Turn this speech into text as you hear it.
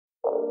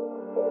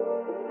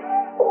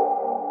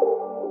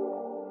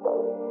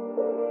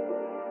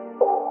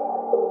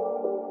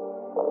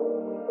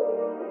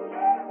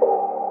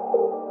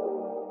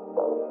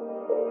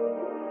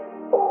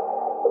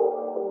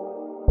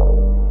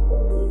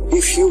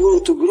If you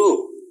want to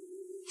grow,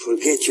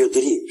 forget your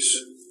dreams.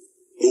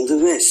 In the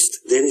West,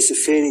 there is a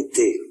fairy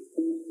tale.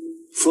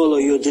 Follow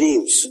your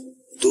dreams.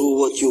 Do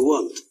what you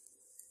want.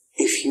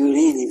 If you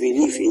really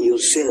believe in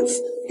yourself,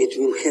 it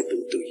will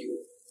happen to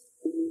you.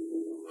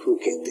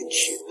 Forget that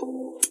shit.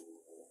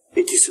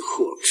 It is a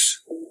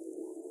hoax.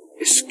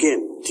 A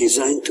scam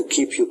designed to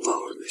keep you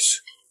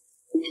powerless.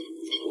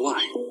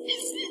 Why?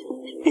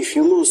 If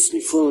you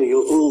mostly follow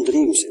your own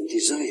dreams and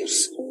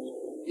desires,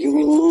 you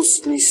will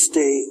mostly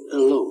stay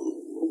alone.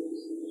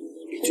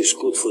 It is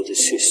good for the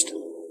system,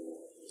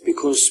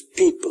 because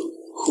people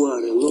who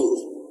are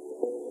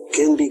alone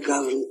can be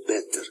governed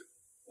better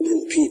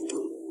than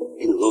people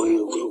in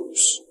loyal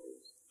groups.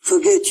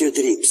 Forget your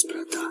dreams,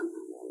 bratan.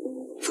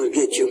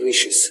 Forget your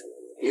wishes,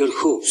 your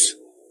hopes,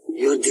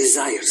 your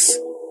desires.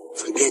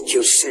 Forget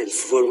yourself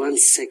for 1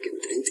 second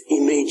and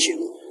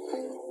imagine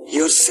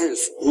yourself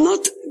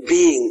not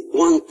being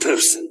one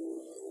person,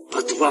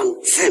 but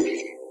one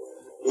family,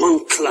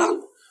 one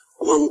clan,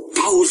 one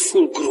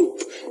powerful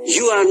group.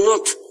 You are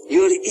not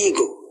your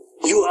ego.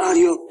 You are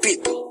your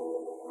people.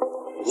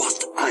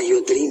 What are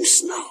your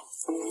dreams now?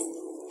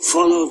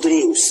 Follow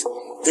dreams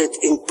that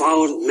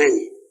empower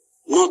many,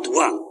 not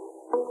one.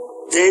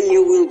 Then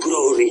you will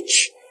grow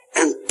rich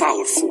and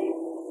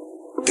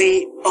powerful.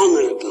 Be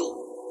honorable.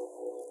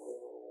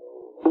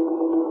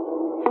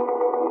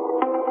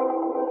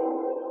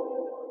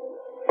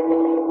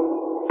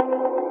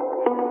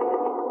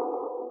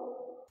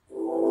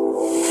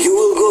 You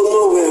will go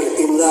nowhere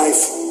in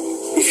life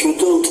if you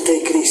don't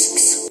take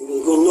risks. You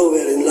will go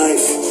nowhere in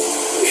life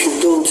if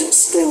you don't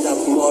stand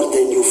up more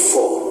than you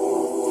fall.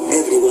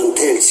 Everyone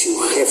tells you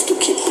have to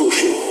keep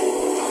pushing.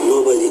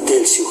 Nobody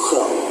tells you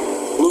how.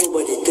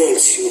 Nobody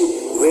tells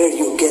you where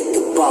you get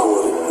the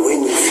power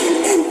when you feel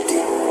empty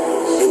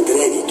and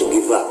ready to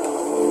give up.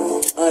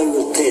 I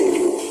will tell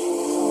you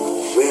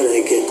where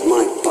I get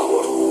my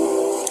power.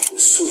 The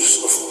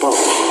source of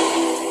power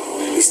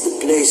is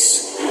the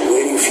place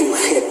where you feel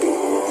happy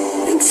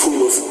and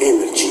full of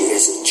energy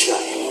as a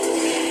child.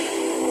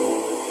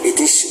 It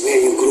is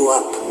where you grow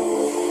up.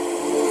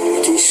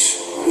 It is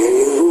where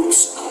your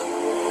roots are.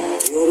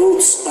 Your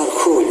roots are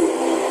holy.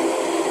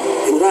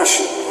 In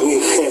Russia, we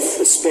have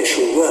a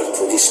special word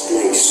for this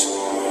place,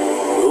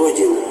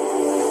 Rodina.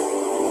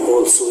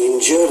 Also in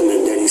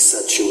German there is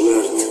such a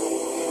word.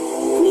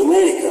 In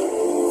America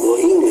or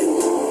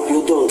England,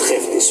 you don't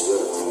have this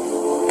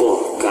word.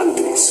 Poor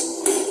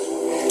countries.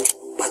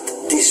 But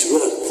this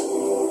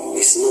word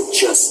is not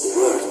just the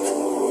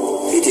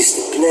word. It is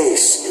the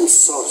place and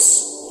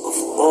source of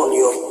all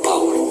your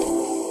power.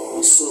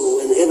 So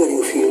whenever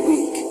you feel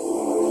weak,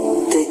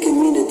 take a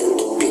minute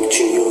and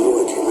picture your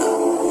Rodina.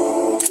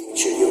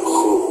 Picture your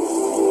home.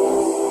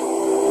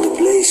 The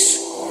place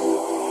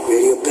where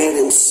your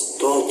parents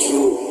taught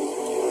you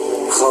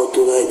how to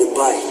ride a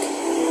bike.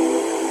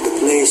 The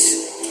place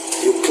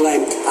you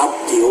climbed up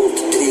the old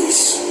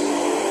trees.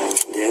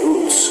 Their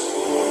roots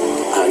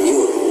are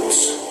your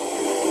roots.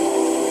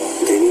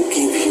 They will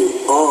give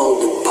you all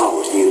the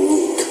power you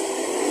need.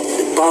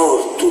 The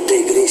power to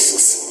take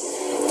risks.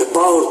 The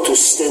power to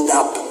stand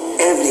up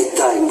every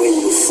time when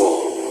you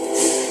fall.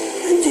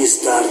 In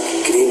these dark,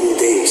 grim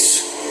days,